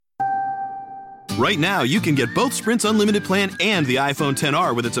Right now, you can get both Sprint's unlimited plan and the iPhone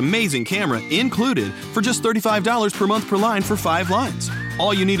XR with its amazing camera included for just $35 per month per line for 5 lines.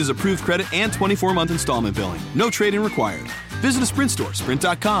 All you need is approved credit and 24-month installment billing. No trade-in required. Visit a Sprint store,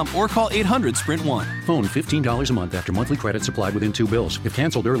 sprint.com, or call 800-SPRINT1. Phone $15 a month after monthly credit supplied within 2 bills. If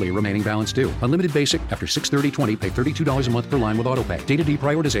canceled early, remaining balance due. Unlimited basic after $630.20. Pay $32 a month per line with autopay. Data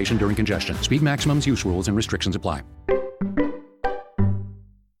deprioritization during congestion. Speed maximums, use rules, and restrictions apply.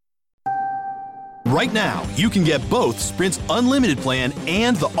 Right now, you can get both Sprint's unlimited plan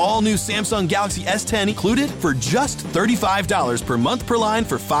and the all-new Samsung Galaxy S10 included for just $35 per month per line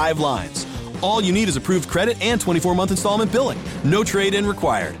for 5 lines. All you need is approved credit and 24-month installment billing. No trade-in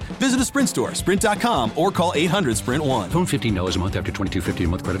required. Visit a Sprint store, sprint.com, or call 800-SPRINT1. Phone $15 a month after $22.50 a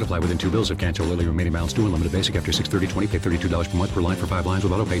month credit apply within 2 bills. If canceled early, remaining balance due. Unlimited basic after $630.20. Pay $32 per month per line for 5 lines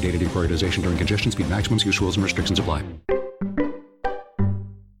with autopay. Data deprioritization during congestion. Speed maximums, use rules, and restrictions apply.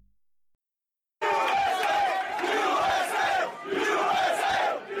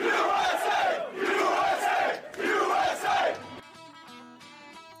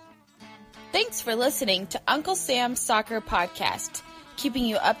 Thanks for listening to Uncle Sam's Soccer Podcast, keeping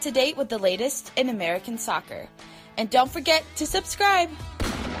you up to date with the latest in American soccer. And don't forget to subscribe.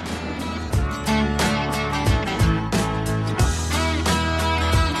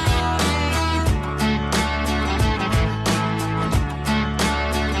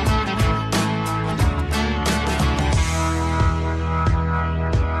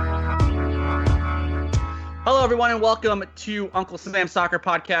 Hello, everyone, and welcome to Uncle Sam's Soccer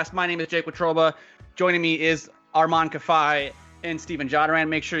Podcast. My name is Jake Watroba. Joining me is Armand Kafai and Steven Jodaran.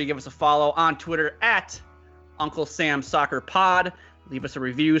 Make sure you give us a follow on Twitter at Uncle Sam's Soccer Pod. Leave us a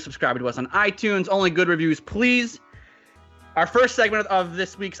review. Subscribe to us on iTunes. Only good reviews, please. Our first segment of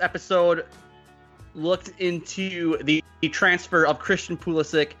this week's episode looked into the transfer of Christian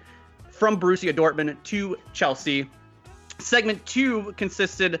Pulisic from Borussia Dortmund to Chelsea. Segment 2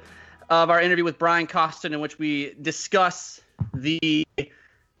 consisted of our interview with Brian Costin, in which we discuss the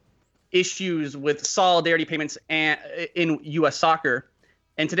issues with solidarity payments in U.S. soccer.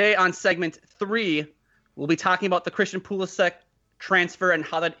 And today on segment 3, we'll be talking about the Christian Pulisic transfer and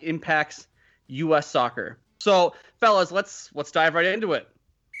how that impacts U.S. soccer. So, fellas, let's dive right into it.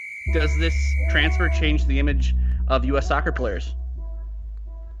 Does this transfer change the image of U.S. soccer players?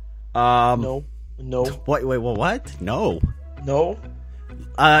 No. Wait, what? No.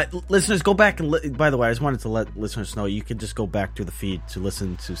 Listeners, go back and by the way, I just wanted to let listeners know you can just go back to the feed to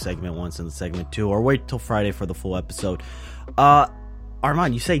listen to segment 1 and segment 2, or wait till Friday for the full episode.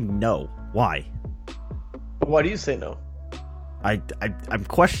 Armand, you say no. Why? Why do you say no? I'm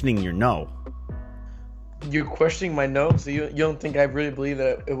questioning your no. You're questioning my no, so you don't think I really believe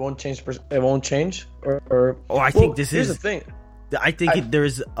that it won't change? It won't change, or I think this here's is the thing. I think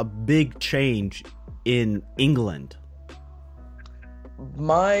there's a big change in England.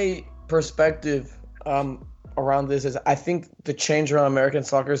 My perspective around this is I think the change around American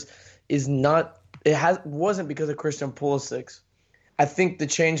soccer is not wasn't because of Christian Pulisic. I think the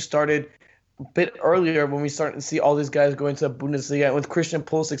change started a bit earlier when we started to see all these guys going to the Bundesliga, and with Christian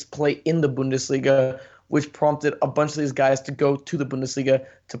Pulisic's play in the Bundesliga, which prompted a bunch of these guys to go to the Bundesliga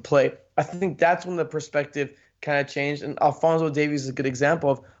to play. I think that's when the perspective kind of changed, and Alphonso Davies is a good example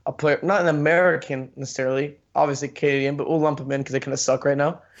of a player, not an American necessarily, obviously Canadian, but we'll lump him in because they kind of suck right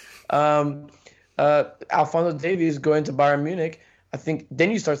now. Alphonso Davies going to Bayern Munich. I think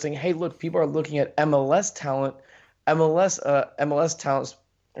then you start saying, hey, look, people are looking at MLS talent. MLS talents,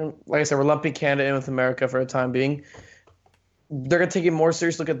 like I said, we're lumping Canada in with America for the time being. They're going to take a more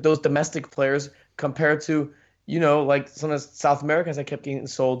serious look at those domestic players compared to, like some of the South Americans that kept getting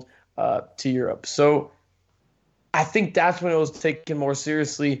sold to Europe. So I think that's when it was taken more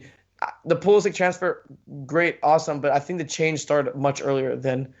seriously. The Pulisic transfer, great, awesome, but I think the change started much earlier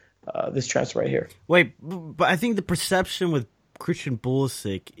than this transfer right here. Wait, but I think the perception with Christian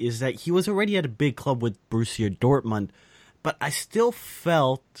Pulisic is that he was already at a big club with Borussia Dortmund, but I still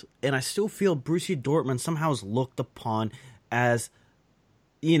felt, and I still feel Borussia Dortmund somehow is looked upon as,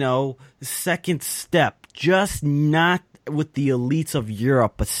 second step, just not with the elites of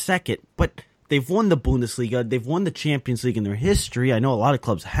Europe, a second, but they've won the Bundesliga. They've won the Champions League in their history. I know a lot of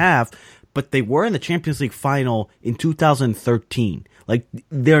clubs have, but they were in the Champions League final in 2013. Like,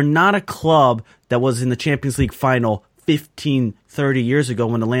 they're not a club that was in the Champions League final 15, 30 years ago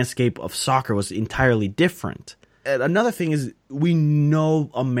when the landscape of soccer was entirely different. And another thing is we know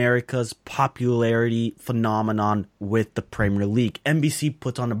America's popularity phenomenon with the Premier League. NBC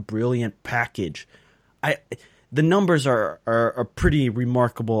puts on a brilliant package. The numbers are pretty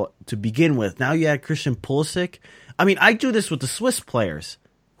remarkable to begin with. Now you add Christian Pulisic. I mean, I do this with the Swiss players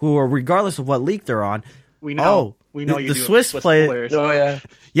who are regardless of what league they're on. We know the you do Swiss players. Oh yeah.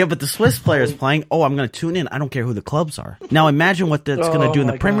 Yeah, but the Swiss players playing. Oh, I'm going to tune in. I don't care who the clubs are. Now imagine what that's going to do in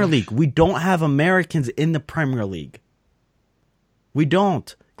the Premier League. We don't have Americans in the Premier League. We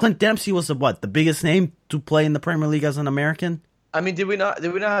don't. Clint Dempsey was the biggest name to play in the Premier League as an American? I mean, did we not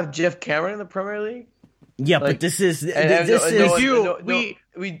have Jeff Cameron in the Premier League? Yeah, but this is we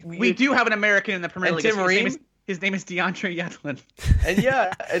do have an American in the Premier League. Tim Ream? His name is DeAndre Yedlin.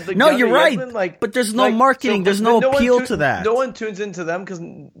 And no, you're right. But there's no marketing. There's no appeal to that. No one tunes into them because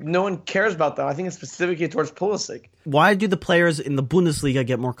no one cares about them. I think it's specifically towards Pulisic. Why do the players in the Bundesliga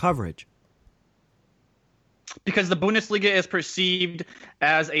get more coverage? Because the Bundesliga is perceived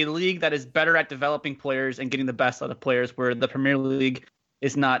as a league that is better at developing players and getting the best out of players, where the Premier League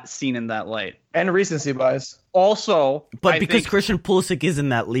is not seen in that light. And recency bias. Also, because Christian Pulisic is in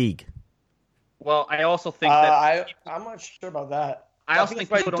that league. Well, I also think that I'm not sure about that. I also think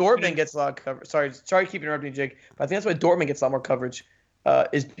that's why Dortmund gets a lot of coverage. Sorry to keep interrupting, Jake. But I think that's why Dortmund gets a lot more coverage,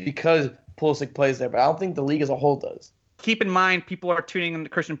 is because Pulisic plays there. But I don't think the league as a whole does. Keep in mind, people are tuning into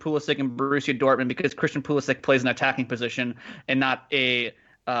Christian Pulisic and Borussia Dortmund because Christian Pulisic plays an attacking position and not he's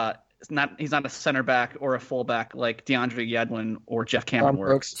not a center back or a fullback like DeAndre Yedlin or Jeff Cameron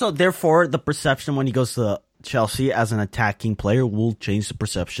works. So therefore, the perception when he goes to Chelsea as an attacking player will change the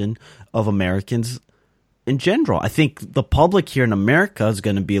perception of Americans in general. I think the public here in America is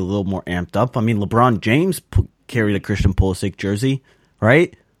going to be a little more amped up. I mean, LeBron James carried a Christian Pulisic jersey,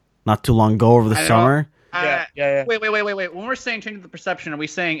 right? Not too long ago over the summer. Yeah. Wait. When we're saying changing the perception, are we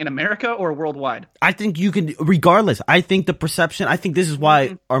saying in America or worldwide? I think you can, regardless. I think the perception, I think this is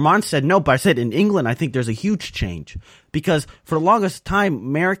why Armand said no, but I said in England, I think there's a huge change. Because for the longest time,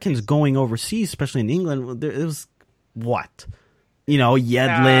 Americans going overseas, especially in England, it was what?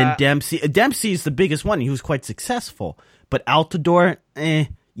 Yedlin, Dempsey. Dempsey is the biggest one. He was quite successful. But Altidore,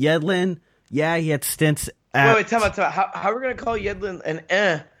 Yedlin, he had stints at... Wait, time out. How are we going to call Yedlin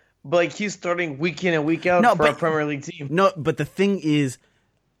an But he's starting week in and week out for a Premier League team. No, but the thing is,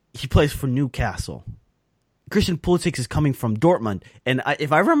 he plays for Newcastle. Christian Pulisic is coming from Dortmund. And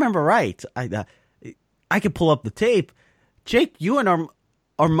if I remember right, I could pull up the tape. Jake, you and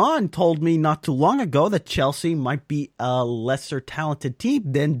Armand told me not too long ago that Chelsea might be a lesser talented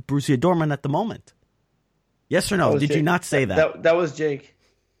team than Borussia Dortmund at the moment. Yes or no? Did you not say that? That was Jake.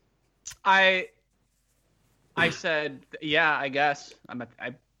 I said, yeah, I guess.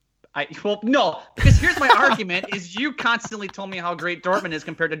 Well, no, because here's my argument: is you constantly told me how great Dortmund is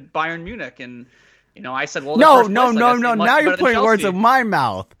compared to Bayern Munich, and I said, well, no. Now you're putting words in my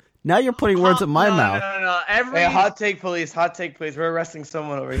mouth. Now you're putting words in my mouth. No. Hey, hot take, please. We're arresting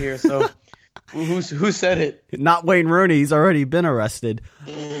someone over here. So, who said it? Not Wayne Rooney. He's already been arrested.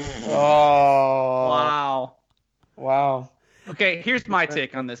 Oh, wow. Okay, here's my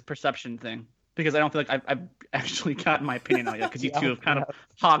take on this perception thing, because I don't feel like I've actually gotten my opinion out yet, because you two have kind of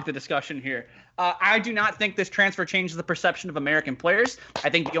hogged the discussion here. I do not think this transfer changes the perception of American players.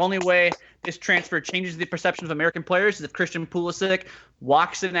 I think the only way this transfer changes the perception of American players is if Christian Pulisic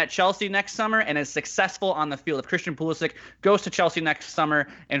walks in at Chelsea next summer and is successful on the field. If Christian Pulisic goes to Chelsea next summer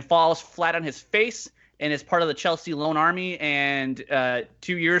and falls flat on his face and is part of the Chelsea loan army, and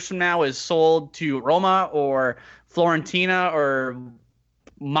 2 years from now is sold to Roma or Fiorentina or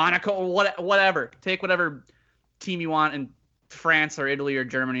Monaco or whatever. Take whatever team you want in France or Italy or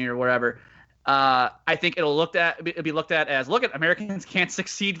Germany or wherever. I think it'll be looked at as, look, at Americans can't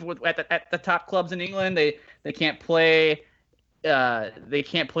succeed at the top clubs in England. They can't play. They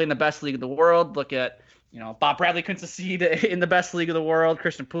can't play in the best league of the world. Look at Bob Bradley couldn't succeed in the best league of the world.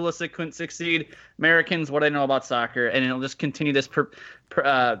 Christian Pulisic couldn't succeed. Americans, what do they know about soccer? And it'll just continue this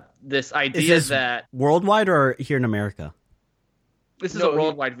this idea that worldwide or here in America. This is a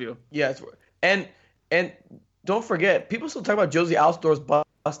worldwide view. Yes, and don't forget, people still talk about Josie Alstor's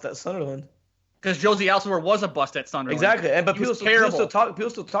bust at Sunderland. Because Josie Altidore was a bust at Sunderland. Exactly, but people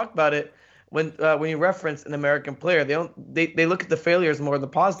still talk about it when you reference an American player. They look at the failures more than the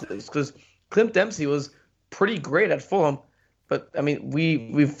positives. Because Clint Dempsey was pretty great at Fulham, but I mean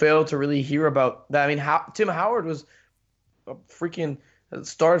we failed to really hear about that. I mean, Tim Howard was a freaking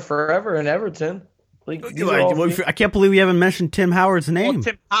starred forever in Everton. Like, I can't believe we haven't mentioned Tim Howard's name. Well,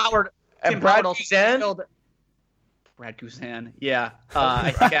 Tim Howard and Brad Guzan. Brad Guzan, yeah. I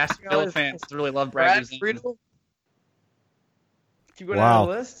think Aston Villa fans really love Brad Guzan. Friedel? Keep going down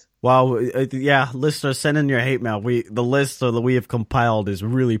the list. Wow, yeah, listeners, send in your hate mail. The list that we have compiled is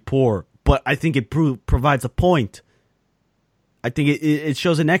really poor, but I think it provides a point. I think it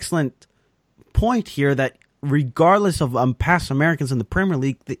shows an excellent point here that regardless of past Americans in the Premier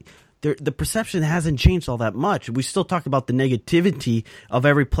League, the perception hasn't changed all that much. We still talk about the negativity of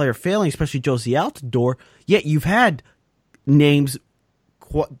every player failing, especially Josie Altidore, yet you've had names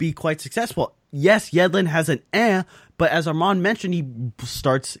be quite successful. Yes, Yedlin has an but as Armand mentioned, he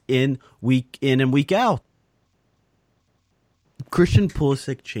starts in and week out. Christian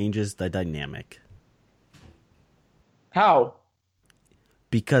Pulisic changes the dynamic. How?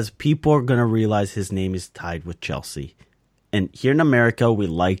 Because people are going to realize his name is tied with Chelsea. And here in America, we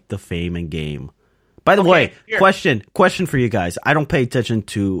like the fame and game. By the way, here. question for you guys. I don't pay attention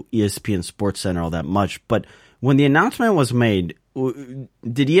to ESPN SportsCenter all that much, but when the announcement was made, did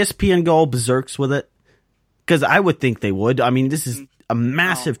ESPN go all berserks with it? Because I would think they would. I mean, this is a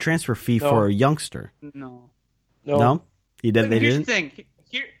massive transfer fee for a youngster. No? You did. They Here's didn't. the thing.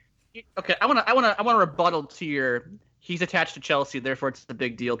 Okay, I want to rebuttal to your. He's attached to Chelsea, therefore it's a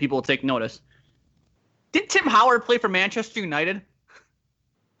big deal. People will take notice. Did Tim Howard play for Manchester United?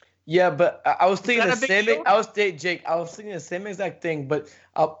 Yeah, but I was thinking the same. deal? I was thinking the same exact thing. But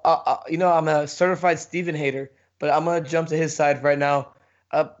I'm a certified Steven hater, but I'm gonna jump to his side right now.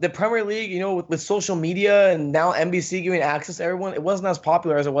 The Premier League, with social media and now NBC giving access to everyone, it wasn't as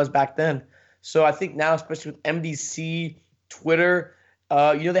popular as it was back then. So I think now, especially with NBC, Twitter,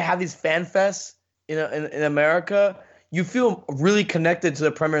 they have these fan fests in America. You feel really connected to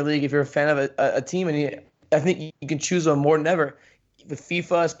the Premier League if you're a fan of a team, and I think you can choose them more than ever with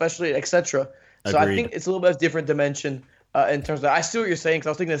FIFA, especially, etc. So I think it's a little bit of a different dimension in terms of. I see what you're saying because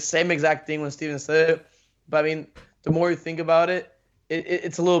I was thinking the same exact thing when Steven said it. But I mean, the more you think about it,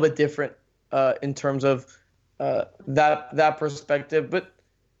 it's a little bit different in terms of that perspective. But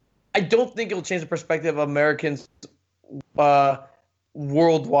I don't think it'll change the perspective of Americans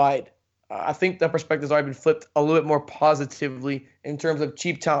worldwide. I think that perspective has already been flipped a little bit more positively in terms of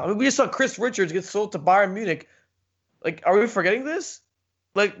cheap talent. I mean, we just saw Chris Richards get sold to Bayern Munich. Like, are we forgetting this?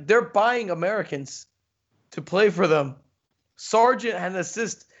 Like, they're buying Americans to play for them. Sargent had an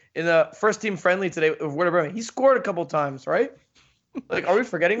assist in a first-team friendly today with Werder Bremen. He scored a couple times, right? Like, are we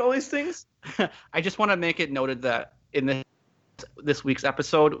forgetting all these things? I just want to make it noted that in this week's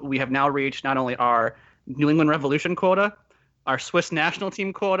episode, we have now reached not only our New England Revolution quota, our Swiss national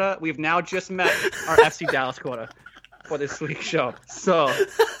team quota. We've now just met our FC Dallas quota for this week's show. So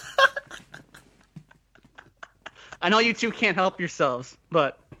I know you two can't help yourselves,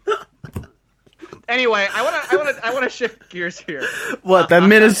 but anyway, I want to shift gears here. What, that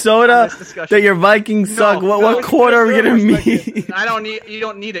Minnesota? That your Vikings suck? What quarter are we gonna meet? You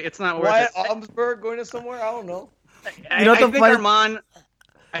don't need it. It's not worth it. Why Augsburg going to somewhere? I don't know.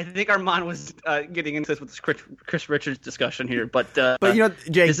 I think Armand was getting into this with this Chris Richards discussion here, but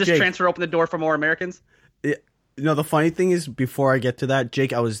Jake, does this transfer open the door for more Americans? The funny thing is, before I get to that,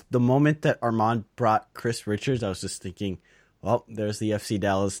 Jake, the moment that Armand brought Chris Richards, I was just thinking, well, there's the FC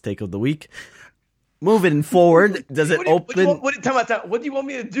Dallas take of the week. Moving forward, does it open? What do you want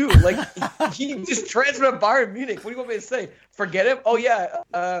me to do? Like, he just transferred to Bayern Munich. What do you want me to say? Forget him? Oh yeah,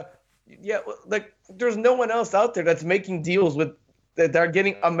 like there's no one else out there that's making deals with. That they're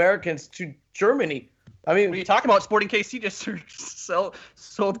getting Americans to Germany. I mean, when you talk about Sporting KC just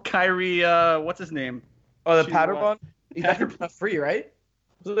sold Kyrie, what's his name? Oh, the Paderborn? He's not free, right?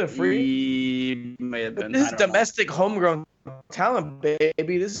 Was it free? He may have been. This is domestic homegrown talent,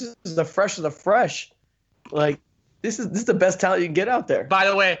 baby. This is the fresh of the fresh. Like, this is the best talent you can get out there. By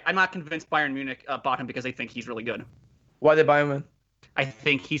the way, I'm not convinced Bayern Munich bought him because they think he's really good. Why'd they buy him in? I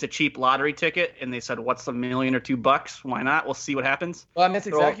think he's a cheap lottery ticket, and they said, "What's $1 million or $2? Why not? We'll see what happens." Well, I mean,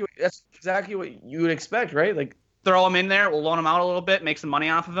 that's exactly what you would expect, right? Like, throw him in there, we'll loan him out a little bit, make some money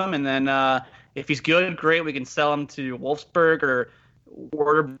off of him, and then if he's good, great, we can sell him to Wolfsburg or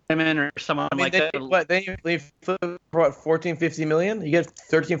Werder Bremen or someone like that. Then you flip for what, 14, 15 million? You get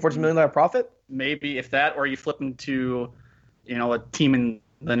 $13-14 million profit? Maybe if that, or you flip him to, a team in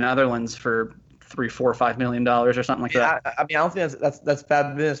the Netherlands for $3, $4, $5 million or something like that. I mean, I don't think that's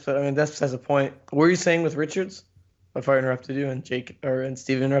bad business, but I mean that's besides the point. What were you saying with Richards? If I interrupted you and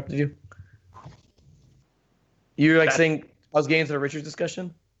Steven interrupted you, you were saying I was getting into the Richards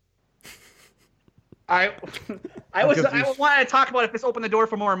discussion. I wanted to talk about if this opened the door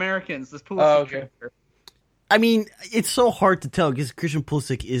for more Americans. This Pulisic. Oh, okay. I mean, it's so hard to tell because Christian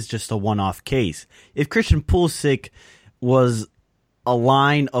Pulisic is just a one-off case. If Christian Pulisic was a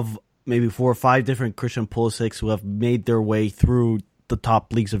line of maybe 4 or 5 different Christian Pulisics who have made their way through the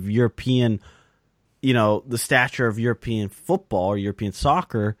top leagues of European, the stature of European football or European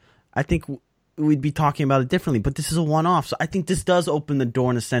soccer, I think we'd be talking about it differently. But this is a one-off. So I think this does open the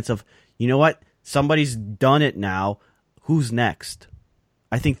door in a sense of, you know what? Somebody's done it now. Who's next?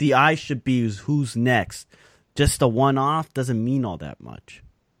 I think the eye should be who's next. Just a one-off doesn't mean all that much.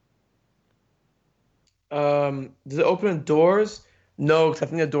 Does it open doors? No, because I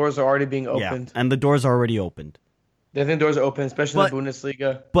think the doors are already being opened. Yeah, and the doors are already opened. I think doors are open, especially in the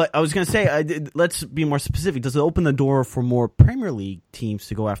Bundesliga. But I was going to say, let's be more specific. Does it open the door for more Premier League teams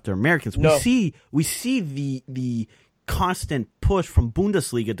to go after Americans? No. We see the constant push from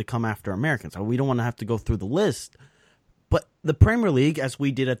Bundesliga to come after Americans. We don't want to have to go through the list. But the Premier League, as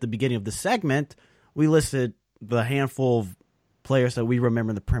we did at the beginning of the segment, we listed the handful of players that we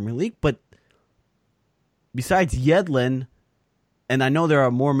remember in the Premier League. But besides Yedlin, and I know there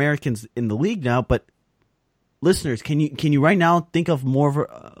are more Americans in the league now, but listeners, can you right now think of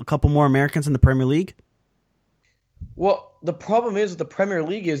a couple more Americans in the Premier League? Well, the problem is with the Premier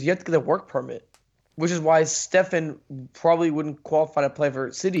League is you have to get a work permit, which is why Stefan probably wouldn't qualify to play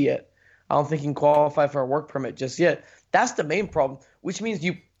for City yet. I don't think he can qualify for a work permit just yet. That's the main problem, which means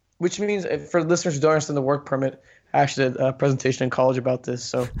for listeners who don't understand the work permit, I actually did a presentation in college about this,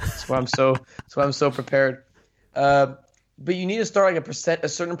 so that's why I'm so prepared. But you need to start like a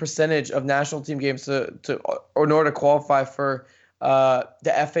certain percentage of national team games in order to qualify for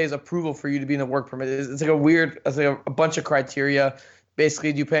the FA's approval for you to be in a work permit. It's like a bunch of criteria.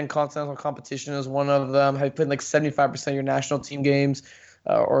 Basically, do you play in continental competition as one of them? Have you played like 75% of your national team games,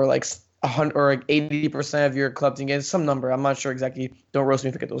 or like 100 or like 80% of your club team games? Some number, I'm not sure exactly. Don't roast me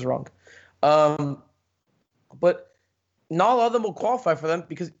if I get those wrong. But not a lot of them will qualify for them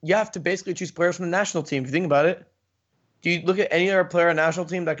because you have to basically choose players from the national team. If you think about it. Do you look at any other player on the national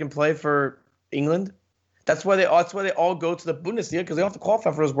team that can play for England? That's why they all go to the Bundesliga, because they don't have to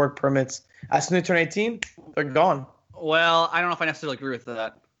qualify for those work permits. As soon as they turn 18, they're gone. Well, I don't know if I necessarily agree with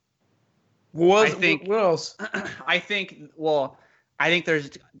that. What else? I think there's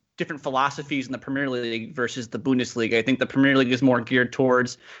different philosophies in the Premier League versus the Bundesliga. I think the Premier League is more geared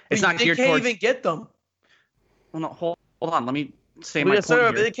towards. It's not geared towards. They can't even get them. Well, no, hold on. Let me say my point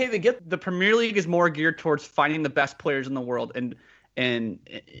here. They can't even get the Premier League is more geared towards finding the best players in the world and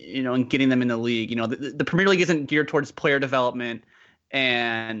getting them in the league. The Premier League isn't geared towards player development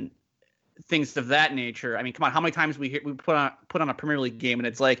and things of that nature. I mean, come on, how many times we put on a Premier League game and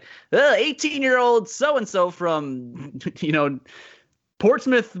it's like 18-year-old so and so from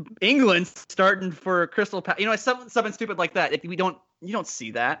Portsmouth, England, starting for Crystal Palace. Something stupid like that. You don't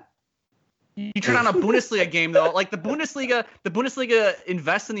see that. You turn on a Bundesliga game though, like the Bundesliga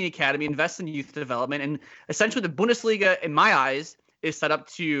invests in the academy, invests in youth development, and essentially the Bundesliga, in my eyes, is set up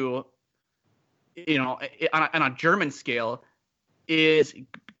to, on a German scale, is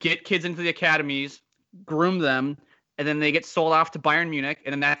get kids into the academies, groom them, and then they get sold off to Bayern Munich,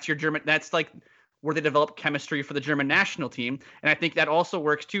 and then that's like where they develop chemistry for the German national team. And I think that also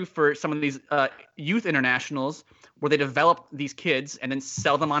works too for some of these youth internationals, where they develop these kids and then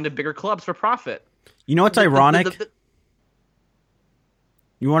sell them on to bigger clubs for profit. You know what's ironic?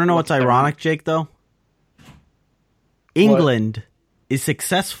 You want to know what's ironic, Jake, though? England is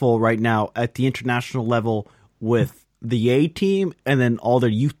successful right now at the international level with the A team and then all their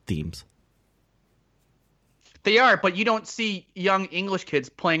youth teams. They are, but you don't see young English kids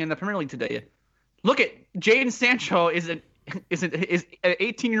playing in the Premier League today. Look at Jadon Sancho is an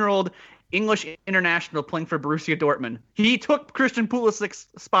 18-year-old English international playing for Borussia Dortmund. He took Christian Pulisic's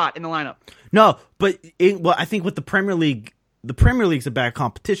spot in the lineup. No, but I think with the Premier League's a bad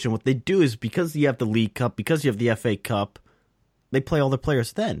competition. What they do is, because you have the League Cup, because you have the FA Cup, they play all their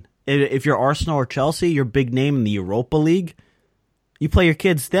players then. If you're Arsenal or Chelsea, you're a big name in the Europa League, you play your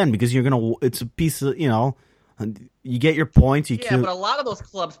kids then because it's a piece of, you get your points. But a lot of those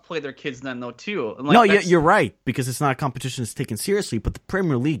clubs play their kids then, though, too. No, you're right, because it's not a competition that's taken seriously. But the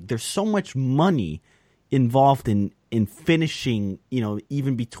Premier League, there's so much money involved in finishing,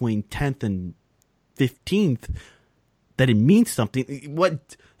 even between 10th and 15th, that it means something.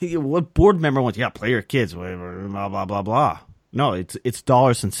 What board member wants? Yeah, play your kids. Blah blah blah blah. No, it's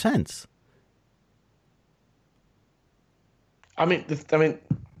dollars and cents. I mean,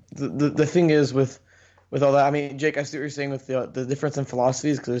 the thing is with all that. I mean, Jake, I see what you're saying with the difference in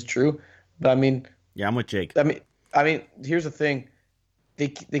philosophies, because it's true. But I mean, yeah, I'm with Jake. I mean, here's the thing: they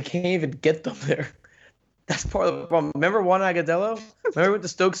can't even get them there. That's part of the problem. Remember Juan Agudelo? Remember with the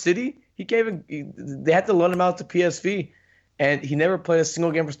Stoke City? They had to loan him out to PSV, and he never played a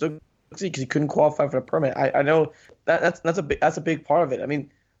single game for Stoke City because he couldn't qualify for the permit. I know that's a big part of it. I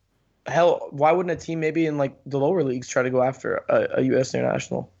mean, hell, why wouldn't a team maybe in like the lower leagues try to go after a U.S.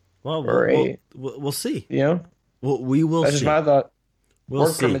 international? Well, we'll see. We will. That's see. just my thought. We'll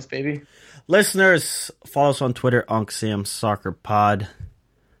Work see. permits, baby. Listeners, follow us on Twitter, UncSamSoccerPod.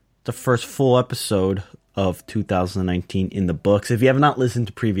 The first full episode of 2019 in the books. If you have not listened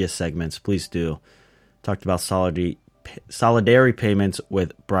to previous segments, please do. Talked about solidarity payments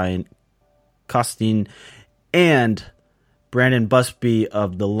with Brian Costin, and Brandon Busby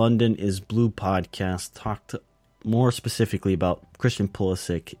of the London is Blue podcast talked more specifically about Christian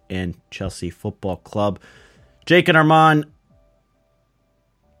Pulisic and Chelsea Football Club. Jake and Armand,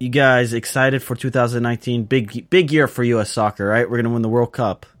 you guys excited for 2019? Big year for U.S. soccer, right? We're going to win the World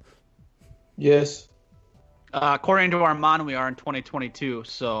Cup. Yes. According to Armand, we are in 2022.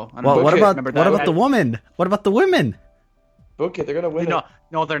 So what about the women? What about the women? Okay, they're gonna win it.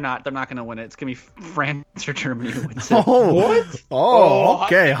 No, they're not. They're not gonna win it. It's gonna be France or Germany who wins it. Oh, what? Oh,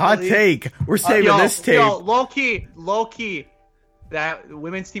 okay. Hot take. We're saving this tape. Low key. That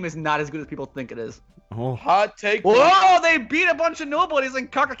women's team is not as good as people think it is. Oh. Hot take. Whoa, they beat a bunch of nobodies in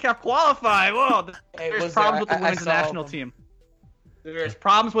CONCACAF qualify. Whoa, there's problems with the women's national team. There's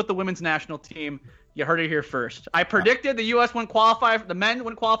problems with the women's national team. You heard it here first. I predicted the U.S. wouldn't qualify. The men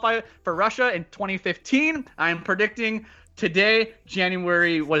wouldn't qualify for Russia in 2015. I'm predicting today,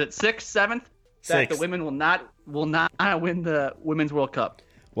 January, was it 6th, 7th, that the women will not win the Women's World Cup.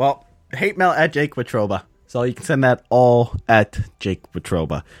 Well, hate mail at Jake Watroba. So you can send that all at Jake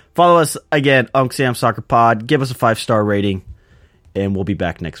Watroba. Follow us again, Uncle Sam Soccer Pod. Give us a 5-star rating, and we'll be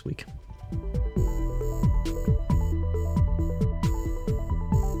back next week.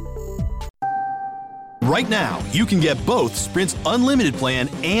 Right now, you can get both Sprint's unlimited plan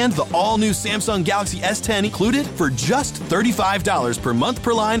and the all-new Samsung Galaxy S10 included for just $35 per month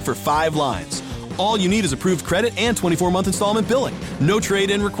per line for 5 lines. All you need is approved credit and 24-month installment billing. No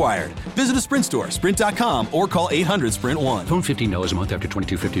trade-in required. Visit a Sprint store, sprint.com, or call 800-SPRINT-1. Phone $15 a month after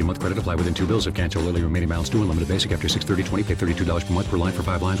 $22.50 a month credit. Apply within 2 bills. If cancel early, remaining balance due. Unlimited basic after $630.20. Pay $32 per month per line for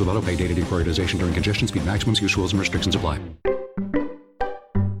 5 lines with auto pay. Data deprioritization during congestion. Speed maximums. Use rules and restrictions apply.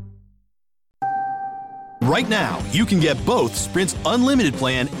 Right now, you can get both Sprint's unlimited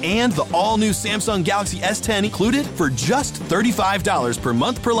plan and the all-new Samsung Galaxy S10 included for just $35 per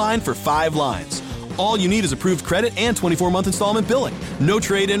month per line for 5 lines. All you need is approved credit and 24-month installment billing. No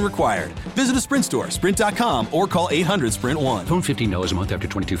trade-in required. Visit a Sprint store, sprint.com, or call 800-SPRINT-1. Phone $15 a month after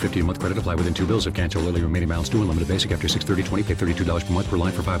 $22.50 a month credit. Apply within 2 bills. If cancel early, remaining balance due. Unlimited basic after $630.20. Pay $32 per month per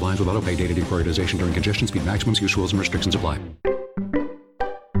line for 5 lines with auto pay. Data deprioritization during congestion. Speed maximums. Use rules and restrictions apply.